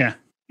 Yeah.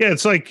 Yeah.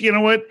 It's like, you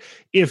know what?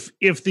 If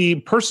the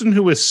person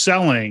who is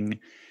selling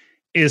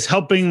is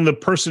helping the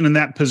person in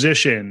that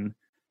position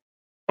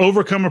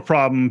overcome a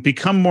problem,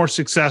 become more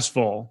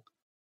successful,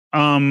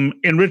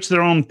 enrich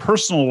their own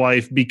personal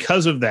life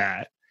because of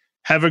that,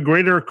 have a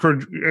greater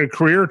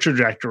career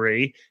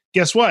trajectory,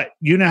 guess what?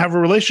 You now have a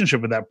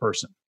relationship with that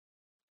person.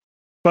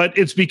 But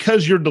it's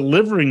because you're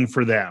delivering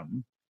for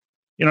them.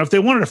 If they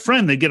wanted a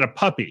friend, they'd get a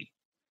puppy.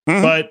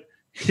 Mm-hmm. But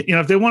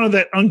if they wanted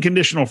that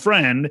unconditional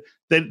friend,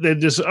 they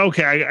just,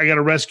 okay, I got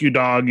a rescue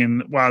dog,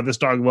 and wow, this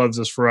dog loves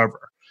us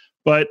forever.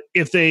 But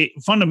if they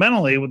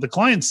fundamentally, what the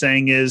client's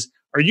saying is,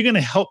 are you going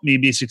to help me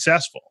be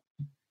successful?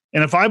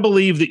 And if I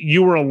believe that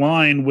you are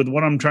aligned with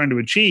what I'm trying to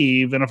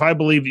achieve, and if I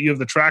believe that you have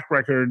the track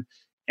record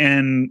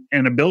and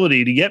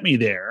ability to get me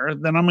there,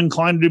 then I'm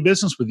inclined to do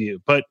business with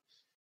you. But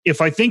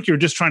if I think you're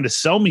just trying to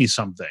sell me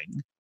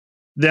something,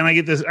 then I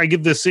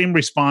give the same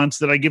response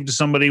that I give to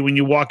somebody when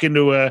you walk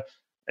into a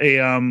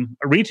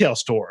retail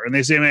store and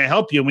they say, may I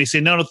help you? And we say,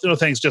 no,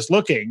 thanks, just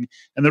looking.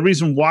 And the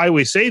reason why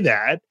we say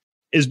that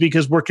is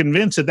because we're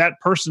convinced that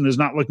person is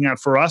not looking out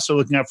for us or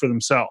looking out for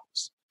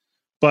themselves.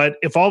 But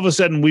if all of a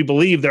sudden we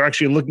believe they're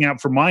actually looking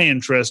out for my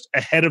interest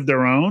ahead of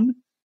their own,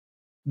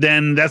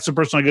 then that's the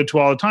person I go to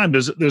all the time.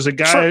 There's a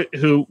guy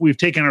who we've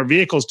taken our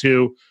vehicles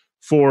to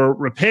for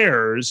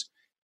repairs.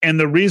 And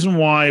the reason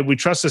why we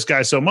trust this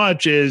guy so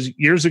much is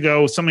years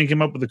ago, somebody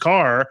came up with a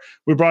car,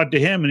 we brought it to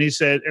him, and he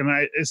said, and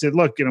I said,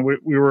 look,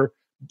 we were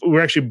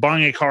actually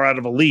buying a car out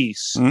of a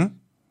lease. Mm-hmm.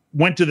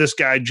 Went to this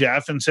guy,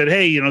 Jeff, and said,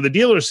 hey, the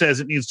dealer says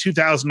it needs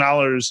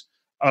 $2,000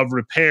 of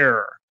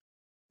repair,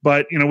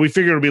 but, we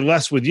figure it'll be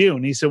less with you.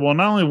 And he said, well,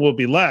 not only will it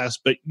be less,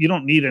 but you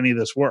don't need any of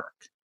this work.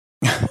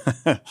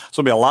 So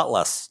it'll be a lot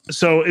less.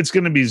 So it's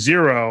going to be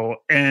zero.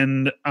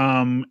 And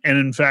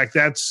in fact,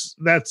 that's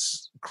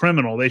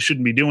criminal. They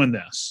shouldn't be doing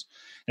this.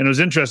 And it was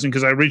interesting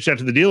because I reached out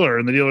to the dealer,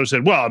 and the dealer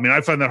said, well,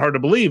 I find that hard to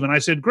believe. And I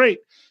said, great.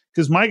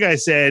 Because my guy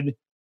said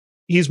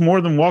he's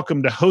more than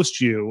welcome to host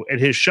you at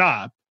his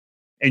shop,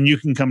 and you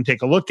can come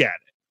take a look at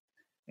it.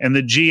 And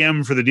the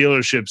GM for the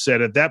dealership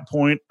said, at that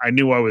point, I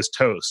knew I was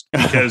toast.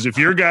 Because if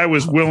your guy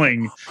was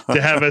willing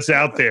to have us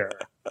out there,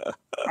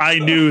 I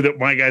knew that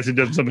my guys had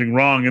done something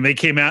wrong. And they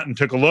came out and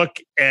took a look,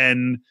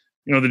 and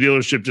the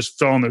dealership just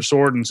fell on their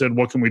sword and said,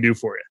 what can we do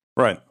for you?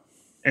 Right.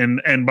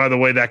 And by the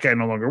way, that guy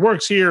no longer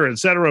works here, et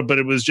cetera. But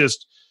it was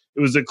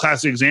a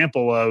classic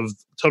example of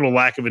total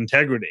lack of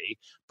integrity.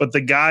 But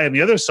the guy on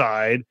the other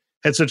side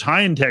had such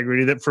high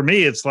integrity that for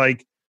me, it's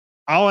like,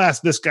 I'll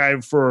ask this guy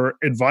for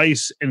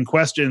advice and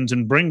questions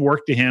and bring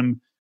work to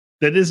him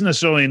that isn't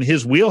necessarily in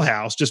his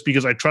wheelhouse just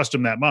because I trust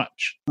him that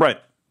much. Right.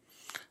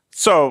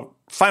 So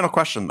final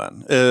question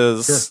then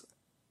is,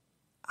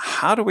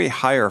 how do we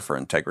hire for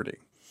integrity?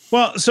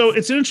 Well, so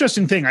it's an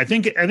interesting thing. I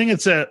think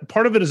it's a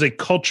part of it is a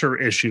culture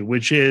issue,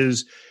 which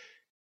is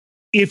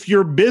if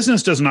your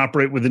business doesn't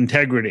operate with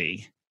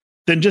integrity,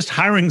 then just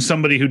hiring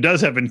somebody who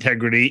does have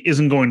integrity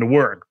isn't going to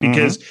work.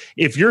 Because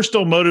if you're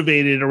still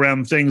motivated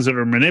around things that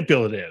are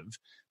manipulative,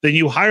 then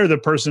you hire the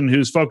person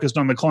who's focused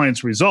on the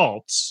client's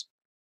results.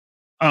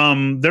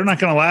 They're not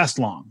going to last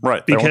long,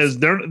 right? Because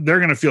they're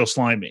going to feel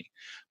slimy.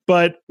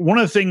 But one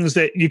of the things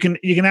that you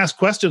can ask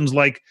questions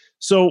like,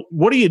 so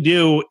what do you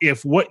do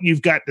if what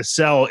you've got to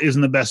sell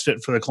isn't the best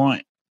fit for the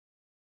client?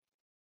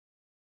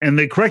 And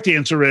the correct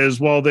answer is,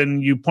 well,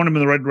 then you point them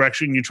in the right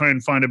direction. You try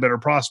and find a better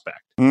prospect.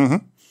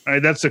 Mm-hmm.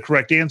 Right, that's the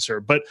correct answer.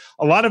 But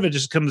a lot of it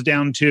just comes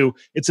down to,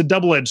 it's a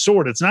double-edged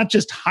sword. It's not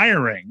just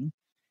hiring.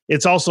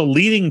 It's also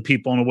leading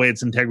people in a way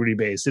that's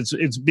integrity-based.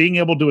 It's being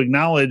able to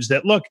acknowledge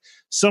that, look,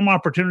 some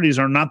opportunities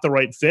are not the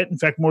right fit. In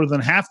fact, more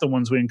than half the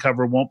ones we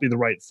uncover won't be the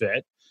right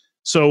fit.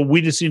 So we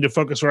just need to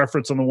focus our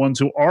efforts on the ones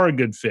who are a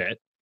good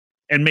fit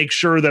and make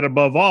sure that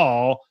above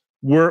all,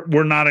 we're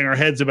nodding our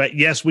heads about,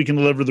 yes, we can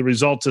deliver the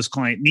results this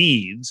client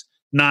needs,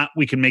 not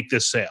we can make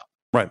this sale.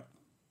 Right.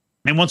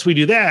 And once we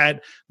do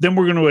that, then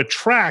we're going to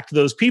attract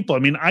those people. I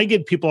mean, I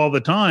get people all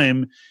the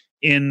time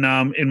in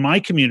my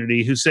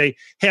community who say,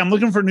 hey, I'm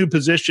looking for a new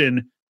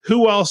position.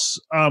 Who else,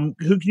 who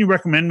can you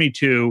recommend me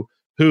to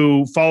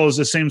who follows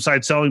the same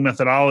side selling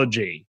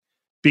methodology?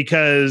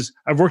 Because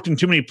I've worked in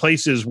too many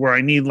places where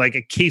I need like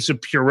a case of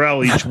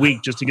Purell each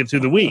week just to get through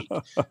the week.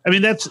 I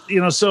mean, that's,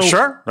 so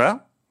sure. Yeah.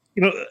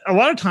 A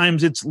lot of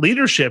times it's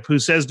leadership who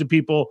says to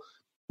people,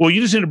 well,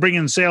 you just need to bring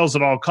in sales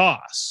at all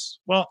costs.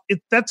 Well,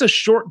 that's a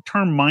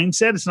short-term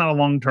mindset. It's not a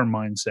long-term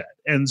mindset.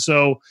 And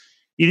so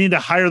you need to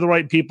hire the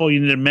right people. You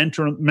need to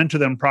mentor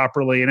them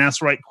properly and ask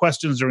the right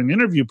questions during the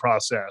interview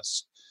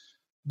process.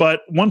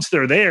 But once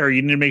they're there,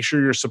 you need to make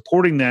sure you're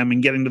supporting them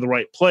and getting to the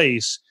right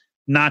place,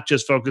 not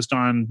just focused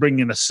on bringing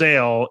in a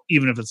sale,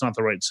 even if it's not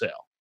the right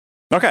sale.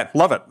 Okay,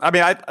 love it. I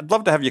mean, I'd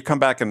love to have you come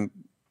back and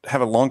have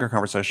a longer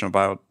conversation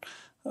about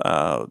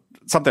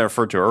something I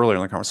referred to earlier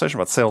in the conversation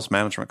about sales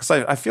management,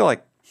 because I feel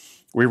like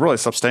we really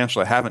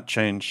substantially haven't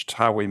changed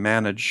how we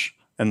manage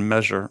and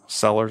measure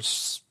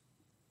sellers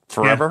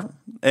forever.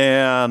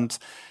 Yeah. And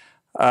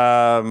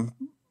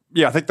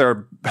I think there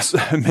are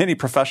many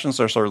professions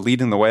that are sort of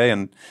leading the way,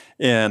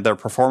 and they're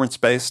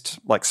performance-based,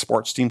 like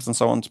sports teams and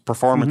so on,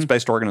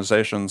 performance-based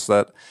organizations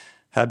that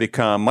have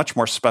become much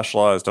more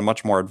specialized and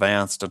much more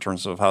advanced in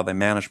terms of how they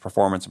manage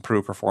performance,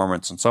 improve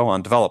performance, and so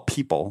on, develop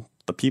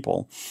the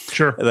people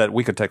sure, that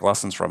we could take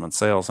lessons from in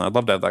sales. And I'd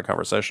love to have that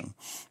conversation.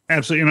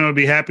 Absolutely. I'd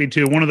be happy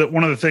to. One of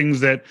the things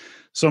that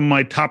some of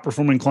my top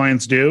performing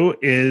clients do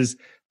is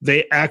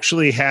they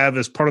actually have,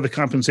 as part of the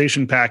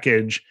compensation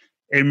package,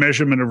 a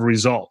measurement of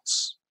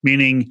results.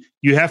 Meaning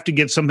you have to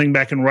get something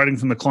back in writing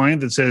from the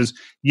client that says,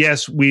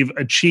 yes, we've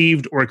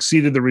achieved or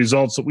exceeded the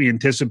results that we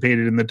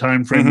anticipated in the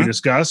time frame we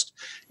discussed,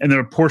 and then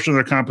a portion of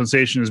their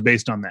compensation is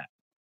based on that.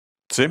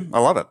 See, I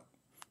love it.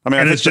 I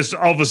mean, and it's just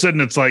all of a sudden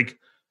it's like,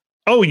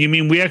 oh, you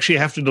mean we actually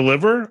have to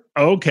deliver?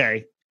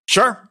 Okay,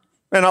 sure.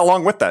 And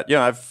along with that,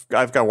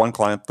 I've got one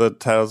client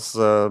that has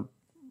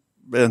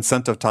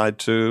incentive tied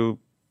to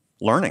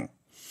learning.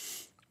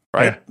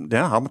 Right?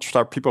 Yeah. How much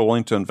are people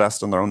willing to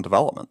invest in their own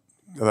development?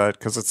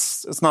 Because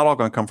it's not all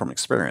going to come from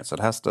experience. There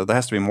has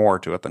to be more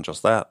to it than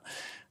just that.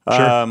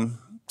 Sure.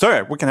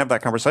 So we can have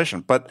that conversation.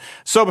 But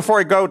so before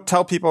we go,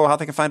 tell people how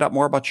they can find out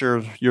more about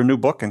your new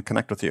book and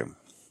connect with you.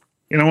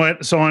 You know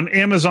what? So on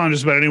Amazon,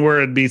 just about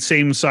anywhere, it'd be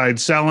Same Side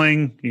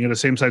Selling. You go to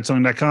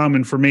samesideselling.com.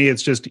 And for me,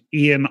 it's just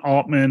Ian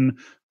Altman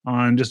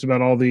on just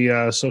about all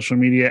the social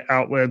media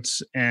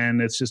outlets.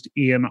 And it's just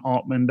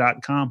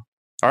ianaltman.com.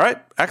 All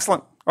right.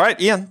 Excellent. All right,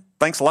 Ian,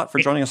 thanks a lot for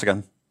joining us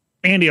again.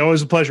 Andy,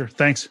 always a pleasure.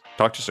 Thanks.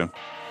 Talk to you soon.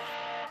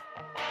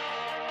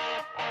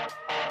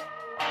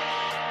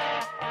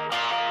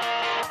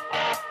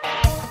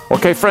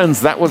 Okay,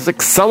 friends, that was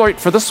Accelerate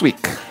for this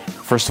week.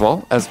 First of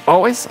all, as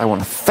always, I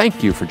want to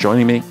thank you for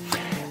joining me.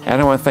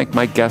 And I want to thank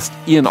my guest,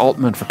 Ian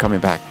Altman, for coming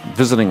back,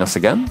 visiting us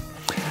again.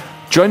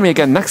 Join me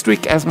again next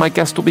week, as my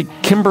guest will be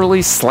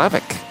Kimberly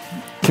Slavic.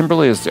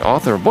 Kimberly is the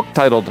author of a book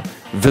titled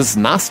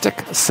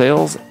Visgnostic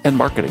Sales and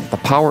Marketing, The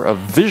Power of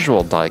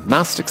Visual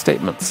Diagnostic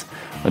Statements,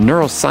 a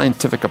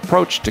neuroscientific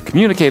approach to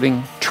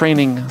communicating,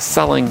 training,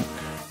 selling,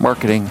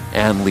 marketing,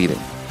 and leading.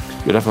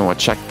 You definitely want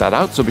to check that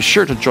out, so be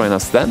sure to join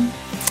us then.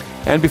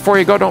 And before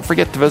you go, don't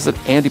forget to visit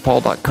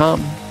andypaul.com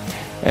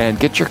and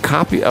get your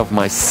copy of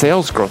my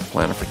Sales Growth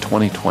Planner for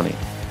 2020.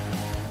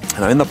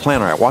 Now, in the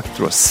planner, I walk you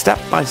through a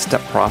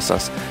step-by-step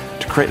process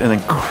to create an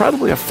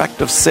incredibly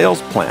effective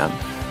sales plan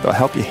that will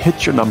help you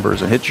hit your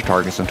numbers and hit your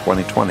targets in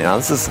 2020. Now,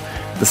 this is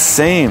the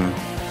same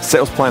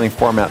sales planning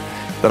format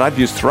that I've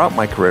used throughout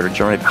my career to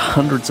generate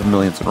hundreds of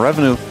millions in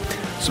revenue.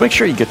 So make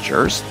sure you get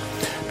yours.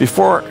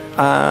 For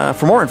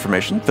more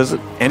information, visit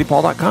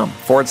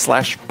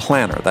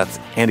andypaul.com/planner. That's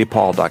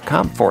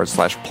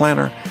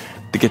andypaul.com/planner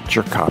to get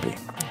your copy.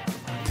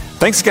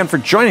 Thanks again for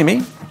joining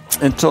me.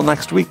 Until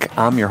next week,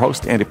 I'm your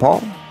host, Andy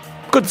Paul.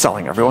 Good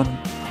selling, everyone.